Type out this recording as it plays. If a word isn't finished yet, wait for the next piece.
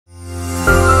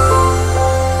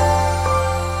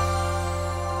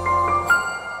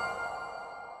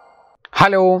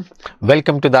Hello,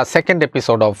 welcome to the second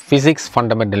episode of Physics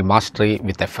Fundamental Mastery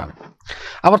with FM.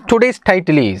 Our today's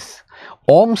title is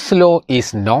Ohm's law is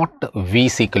not V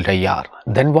is equal to IR.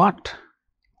 Then what?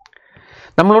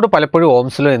 നമ്മളോട് പലപ്പോഴും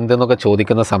Ohm's law എന്തെന്നൊക്കെ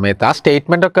ചോദിക്കുന്ന സമയത്ത് ആ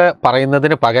statement ഒക്കെ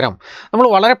പറയുന്നതിന് പകരം നമ്മൾ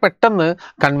വളരെ പെട്ടെന്ന്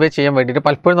കൺവേ ചെയ്യാൻ വേണ്ടിയിട്ട്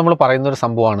പലപ്പോഴും നമ്മൾ പറയുന്ന ഒരു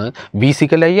സംഭവമാണ് V is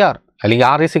equal to IR അല്ലെങ്കിൽ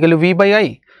R is equal to V by I.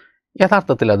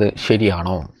 യഥാർത്ഥത്തിൽ അത്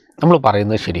ശരിയാണോ? നമ്മൾ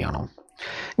പറയുന്നത് ശരിയാണോ?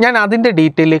 ഞാൻ അതിൻ്റെ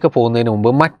ഡീറ്റെയിലേക്ക് പോകുന്നതിന് മുമ്പ്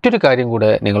മറ്റൊരു കാര്യം കൂടെ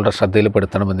നിങ്ങളുടെ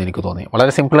ശ്രദ്ധയിൽപ്പെടുത്തണമെന്ന് എനിക്ക് തോന്നി.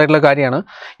 വളരെ സിമ്പിളായിട്ടുള്ള കാര്യമാണ്,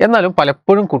 എന്നാലും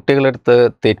പലപ്പോഴും കുട്ടികളെടുത്ത്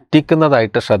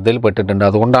തെറ്റിക്കുന്നതായിട്ട് ശ്രദ്ധയിൽപ്പെട്ടിട്ടുണ്ട്.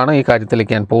 അതുകൊണ്ടാണ് ഈ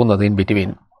കാര്യത്തിലേക്ക് ഞാൻ പോകുന്നത്. ഇൻ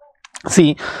ബിറ്റ്വീൻ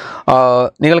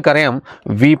നിങ്ങൾക്കറിയാം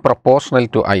V പ്രൊപ്പോർഷണൽ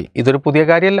ടു I, ഇതൊരു പുതിയ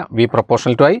കാര്യമല്ല. V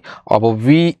പ്രൊപ്പോർഷണൽ ടു I, അപ്പോൾ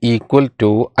V equal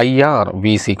to IR,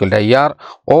 V is equal to IR,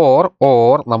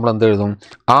 or നമ്മൾ എന്ത് എഴുതും,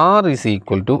 R is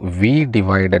equal to V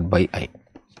divided by I.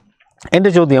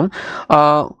 എൻ്റെ ചോദ്യം,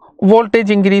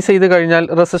 വോൾട്ടേജ് ഇൻക്രീസ് ചെയ്ത് കഴിഞ്ഞാൽ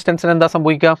റെസിസ്റ്റൻസിന് എന്താ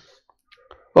സംഭവിക്കുക?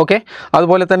 ഓക്കെ,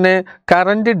 അതുപോലെ തന്നെ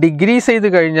കറൻറ്റ് ഡിക്രീസ് ചെയ്ത്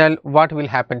കഴിഞ്ഞാൽ what will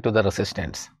happen to the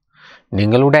resistance?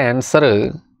 നിങ്ങളുടെ ആൻസർ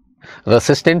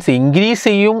റെസിസ്റ്റൻസ് ഇൻക്രീസ്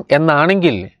ചെയ്യും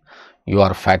എന്നാണെങ്കിൽ യു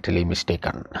ആർ ഫാറ്റലി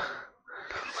മിസ്റ്റേക്കൺ.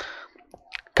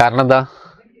 കാരണം എന്താ?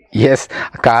 യെസ്,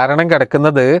 കാരണം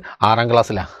കിടക്കുന്നത് 6ാം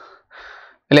ക്ലാസ്സിലാണ്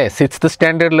അല്ലേ, 6th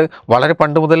സ്റ്റാൻഡേർഡിൽ വളരെ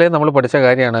പണ്ട് മുതലേ നമ്മൾ പഠിച്ച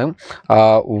കാര്യമാണ്.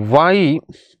 വൈ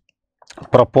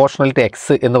പ്രൊപ്പോർഷണൽ ടു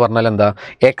എക്സ് എന്ന് പറഞ്ഞാൽ എന്താ?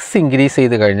 എക്സ് ഇൻക്രീസ്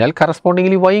ചെയ്ത് കഴിഞ്ഞാൽ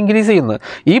കറസ്പോണ്ടിംഗ്ലി വൈ ഇൻക്രീസ് ചെയ്യുന്നു.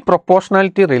 ഈ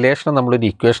പ്രൊപ്പോർഷണാലിറ്റി റിലേഷൻ നമ്മളൊരു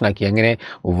ഇക്വേഷൻ ആക്കി. എങ്ങനെ?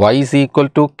 Y is equal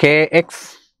to K X.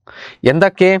 എന്താ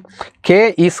K? K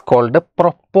is called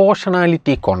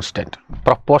proportionality constant.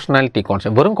 Proportionality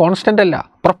constant വെറും കോൺസ്റ്റൻ്റ് അല്ല,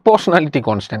 പ്രൊപ്പോർഷണാലിറ്റി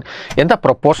കോൺസ്റ്റൻറ്റ്. എന്താ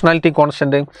പ്രൊപ്പോർഷണാലിറ്റി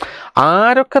കോൺസ്റ്റൻറ്റ്?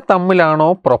 ആരൊക്കെ തമ്മിലാണോ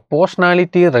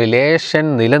പ്രൊപ്പോർഷണാലിറ്റി റിലേഷൻ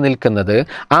നിലനിൽക്കുന്നത്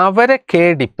അവരെ കെ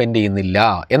ഡിപ്പെൻഡ് ചെയ്യുന്നില്ല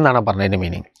എന്നാണ് പറഞ്ഞതിൻ്റെ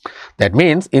meaning. That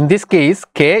means in this case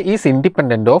K is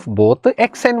independent of both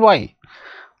X and Y.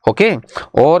 Okay,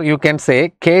 or you can say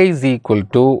K is equal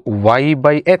to Y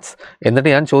by X. എന്നിട്ട്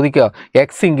ഞാൻ ചോദിക്കുക,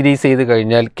 X increase ചെയ്ത്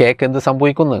കഴിഞ്ഞാൽ കേക്ക് എന്ത്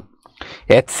സംഭവിക്കുന്നു?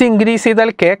 X ഇൻക്രീസ്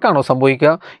ചെയ്താൽ കേക്കാണോ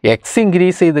സംഭവിക്കുക? X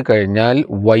increase ചെയ്ത് കഴിഞ്ഞാൽ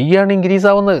Y ആണ് ഇൻക്രീസ്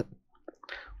ആവുന്നത്.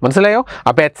 മനസ്സിലായോ?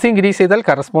 അപ്പോൾ X ഇൻക്രീസ് ചെയ്താൽ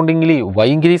കറസ്പോണ്ടിംഗ്ലി Y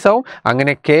ഇൻക്രീസ് ആവും.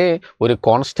 അങ്ങനെ K ഒരു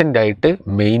കോൺസ്റ്റൻ്റ് ആയിട്ട്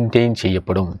മെയിൻറ്റെയിൻ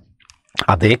ചെയ്യപ്പെടും.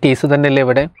 അതേ കേസ് തന്നെയല്ലേ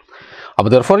ഇവിടെ? അപ്പോൾ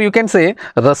therefore you can say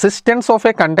resistance of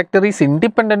a conductor is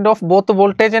independent of both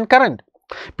voltage and current.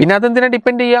 പിന്നെ അതെന്തിനാ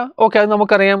ഡിപ്പെൻഡ് ചെയ്യുക? ഓക്കെ, അത്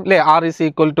നമുക്കറിയാം അല്ലേ, R is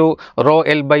equal to rho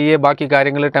L by A, ബാക്കി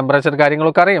കാര്യങ്ങൾ ടെമ്പറേച്ചർ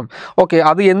കാര്യങ്ങളൊക്കെ അറിയാം. ഓക്കെ,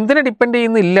 അത് എന്തിനെ ഡിപ്പെൻഡ്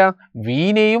ചെയ്യുന്നില്ല?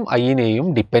 വിനെയും ഐനെയും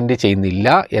ഡിപ്പെൻഡ് ചെയ്യുന്നില്ല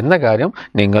എന്ന കാര്യം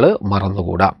നിങ്ങൾ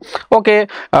മറന്നുകൂടാ. Okay,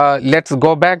 let's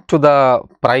go back to the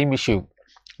prime issue.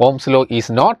 Ohm's law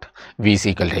is not V is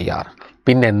equal to IR.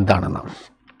 പിന്നെ എന്താണെന്ന്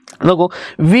നോക്കൂ.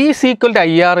 V is equal to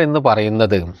IR എന്ന്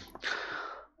പറയുന്നത്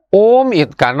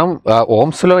കാരണം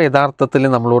ഓംസ് ലോ യഥാർത്ഥത്തിൽ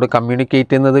നമ്മളോട് കമ്മ്യൂണിക്കേറ്റ്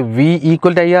ചെയ്യുന്നത് V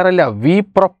ഈക്വൽ ടു IR അല്ല, V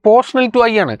പ്രൊപ്പോർഷണൽ ടു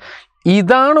I ആണ്.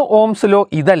 ഇതാണ് ഓംസ് ലോ,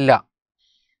 ഇതല്ല.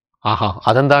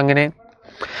 അതെന്താ അങ്ങനെ?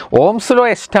 ഓംസ് ലോ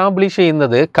എസ്റ്റാബ്ലിഷ്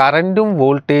ചെയ്യുന്നത് കറൻറ്റും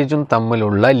വോൾട്ടേജും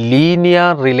തമ്മിലുള്ള ലീനിയർ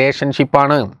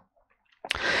റിലേഷൻഷിപ്പാണ്.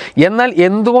 എന്നാൽ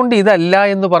എന്തുകൊണ്ട് ഇതല്ല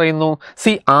എന്ന് പറയുന്നു?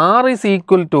 R is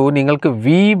equal to നിങ്ങൾക്ക്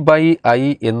V by I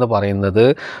എന്ന് പറയുന്നത്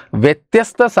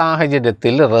വ്യത്യസ്ത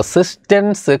സാഹചര്യത്തിൽ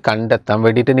റെസിസ്റ്റൻസ് കണ്ടെത്താൻ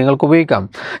വേണ്ടിയിട്ട് നിങ്ങൾക്ക് ഉപയോഗിക്കാം.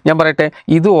 ഞാൻ പറയട്ടെ,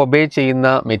 ഇത് ഒബേ ചെയ്യുന്ന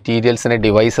മെറ്റീരിയൽസിനെ,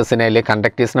 ഡിവൈസസിനെ അല്ലെങ്കിൽ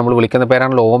കണ്ടക്ടേഴ്സിനെ നമ്മൾ വിളിക്കുന്ന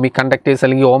പേരാണല്ലോ ഓമിക് കണ്ടക്ടേഴ്സ്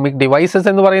അല്ലെങ്കിൽ ഓമിക് ഡിവൈസസ്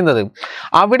എന്ന് പറയുന്നത്.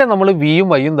 അവിടെ നമ്മൾ വിയും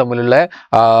വൈയും തമ്മിലുള്ള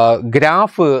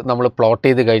ഗ്രാഫ് നമ്മൾ പ്ലോട്ട്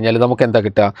ചെയ്ത് കഴിഞ്ഞാൽ നമുക്ക് എന്താ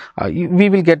കിട്ടുക? We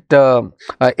will get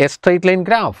A straight line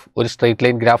graph. ഒരു സ്ട്രെയിറ്റ്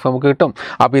ലൈൻ ഗ്രാഫ് നമുക്ക് കിട്ടും.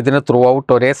 അപ്പോൾ ഇതിന് ത്രൂ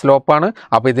ഔട്ട് ഒരേ സ്ലോപ്പാണ്.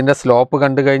 അപ്പോൾ ഇതിൻ്റെ സ്ലോപ്പ്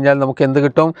കണ്ടു കഴിഞ്ഞാൽ നമുക്ക് എന്ത്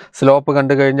കിട്ടും? സ്ലോപ്പ്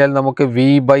കണ്ടു കഴിഞ്ഞാൽ നമുക്ക് V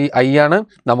by I ആണ്,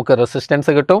 നമുക്ക്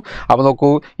റെസിസ്റ്റൻസ് കിട്ടും. അപ്പോൾ നോക്കൂ,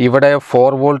 ഇവിടെ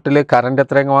 4 വോൾട്ടിൽ കറണ്ട്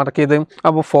എത്ര മാർക്ക് ചെയ്ത്?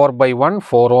 അപ്പോൾ 4/1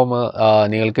 4 ഓം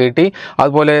നിങ്ങൾക്ക് കിട്ടി.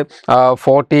 അതുപോലെ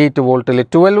 48 വോൾട്ടിൽ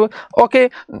 12. ഓക്കെ,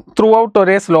 ത്രൂ ഔട്ട്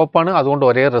ഒരേ സ്ലോപ്പാണ്, അതുകൊണ്ട്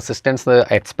ഒരേ റെസിസ്റ്റൻസ്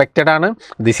എക്സ്പെക്റ്റഡ് ആണ്.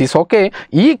 This is okay.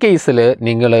 ഈ കേസിൽ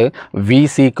നിങ്ങൾ V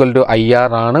is equal to IR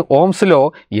ആണ് ഓംസ് ലോ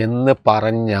എന്ന്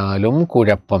പറഞ്ഞാലും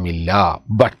കുഴപ്പമില്ല.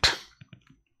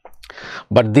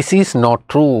 But this is not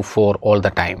true for all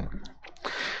the time.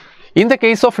 In the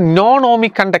case of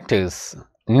non-ohmic conductors,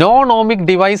 non-ohmic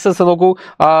devices, നോക്കൂ,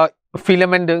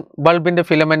 ഫിലമെൻറ്റ്, ബൾബിൻ്റെ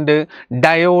ഫിലമെൻറ്റ്,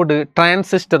 ഡയോഡ്,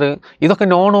 ട്രാൻസിസ്റ്റർ, ഇതൊക്കെ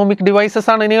non ohmic devices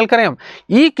ആണ്. നിങ്ങൾക്കറിയാം.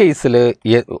 ഈ കേസിൽ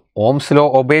ഓംസ് ലോ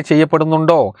ഒബേ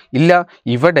ചെയ്യപ്പെടുന്നുണ്ടോ? ഇല്ല.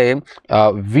 ഇവിടെ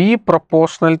V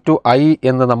പ്രൊപ്പോർഷണൽ ടു I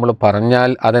എന്ന് നമ്മൾ പറഞ്ഞാൽ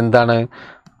അതെന്താണ്?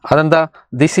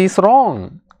 This is wrong.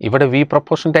 ഇവിടെ V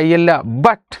പ്രൊപ്പോർഷണൽ ടു I അല്ല.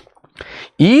 ബട്ട്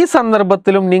ഈ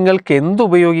സന്ദർഭത്തിലും നിങ്ങൾക്ക്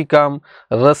എന്തുപയോഗിക്കാം?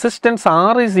 Resistance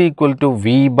R is equal to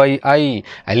V by I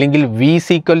അല്ലെങ്കിൽ V is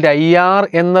equal to IR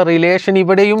എന്ന റിലേഷൻ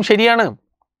ഇവിടെയും ശരിയാണ്.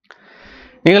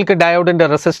 നിങ്ങൾക്ക് ഡയോഡിൻ്റെ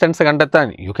റെസിസ്റ്റൻസ് കണ്ടെത്താൻ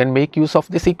you can make use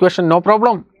of this equation, no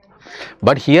problem.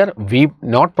 But here we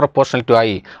not proportional to I,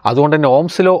 അതുകൊണ്ട് തന്നെ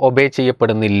Ohm's law obey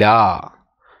ചെയ്യപ്പെടുന്നില്ല.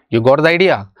 You got the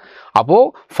idea? അപ്പോൾ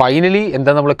ഫൈനലി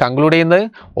എന്താ നമ്മൾ കൺക്ലൂഡ് ചെയ്യുന്നത്?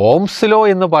 ഓംസ് ലോ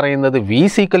എന്ന് പറയുന്നത് V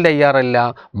 = IR അല്ല,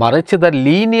 മറിച്ച് the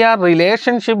linear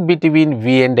relationship between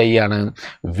V and I ആണ്.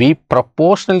 V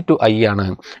പ്രൊപ്പോർഷണൽ ടു I ആണ്.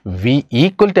 V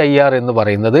 = IR എന്ന്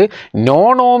പറയുന്നത്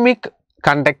നോൺ ഓമിക്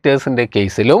കണ്ടക്ടേഴ്സിൻ്റെ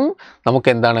കേസിലും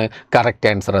നമുക്ക് എന്താണ് കറക്റ്റ്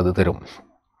ആൻസർ അത് തരും.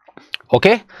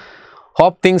 Okay,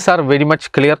 hope things are very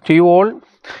much clear to you all.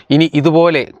 ഇനി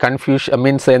ഇതുപോലെ കൺഫ്യൂഷൻ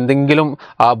മീൻസ് എന്തെങ്കിലും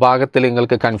ആ ഭാഗത്തിൽ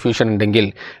നിങ്ങൾക്ക് കൺഫ്യൂഷൻ ഉണ്ടെങ്കിൽ,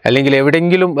 അല്ലെങ്കിൽ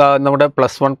എവിടെയെങ്കിലും നമ്മുടെ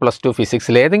 +1 +2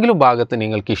 ഫിസിക്സിൽ ഏതെങ്കിലും ഭാഗത്ത്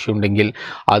നിങ്ങൾക്ക് ഇഷ്യൂ ഉണ്ടെങ്കിൽ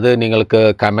അത് നിങ്ങൾക്ക്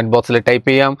കമൻറ്റ് ബോക്സിൽ ടൈപ്പ്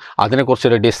ചെയ്യാം.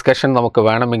 അതിനെക്കുറിച്ചൊരു ഡിസ്കഷൻ നമുക്ക്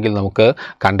വേണമെങ്കിൽ നമുക്ക്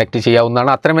കണ്ടക്ട്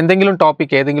ചെയ്യാവുന്നതാണ്. അത്തരം എന്തെങ്കിലും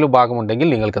ടോപ്പിക് ഏതെങ്കിലും ഭാഗമുണ്ടെങ്കിൽ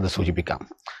നിങ്ങൾക്കത് സൂചിപ്പിക്കാം.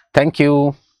 Thank you.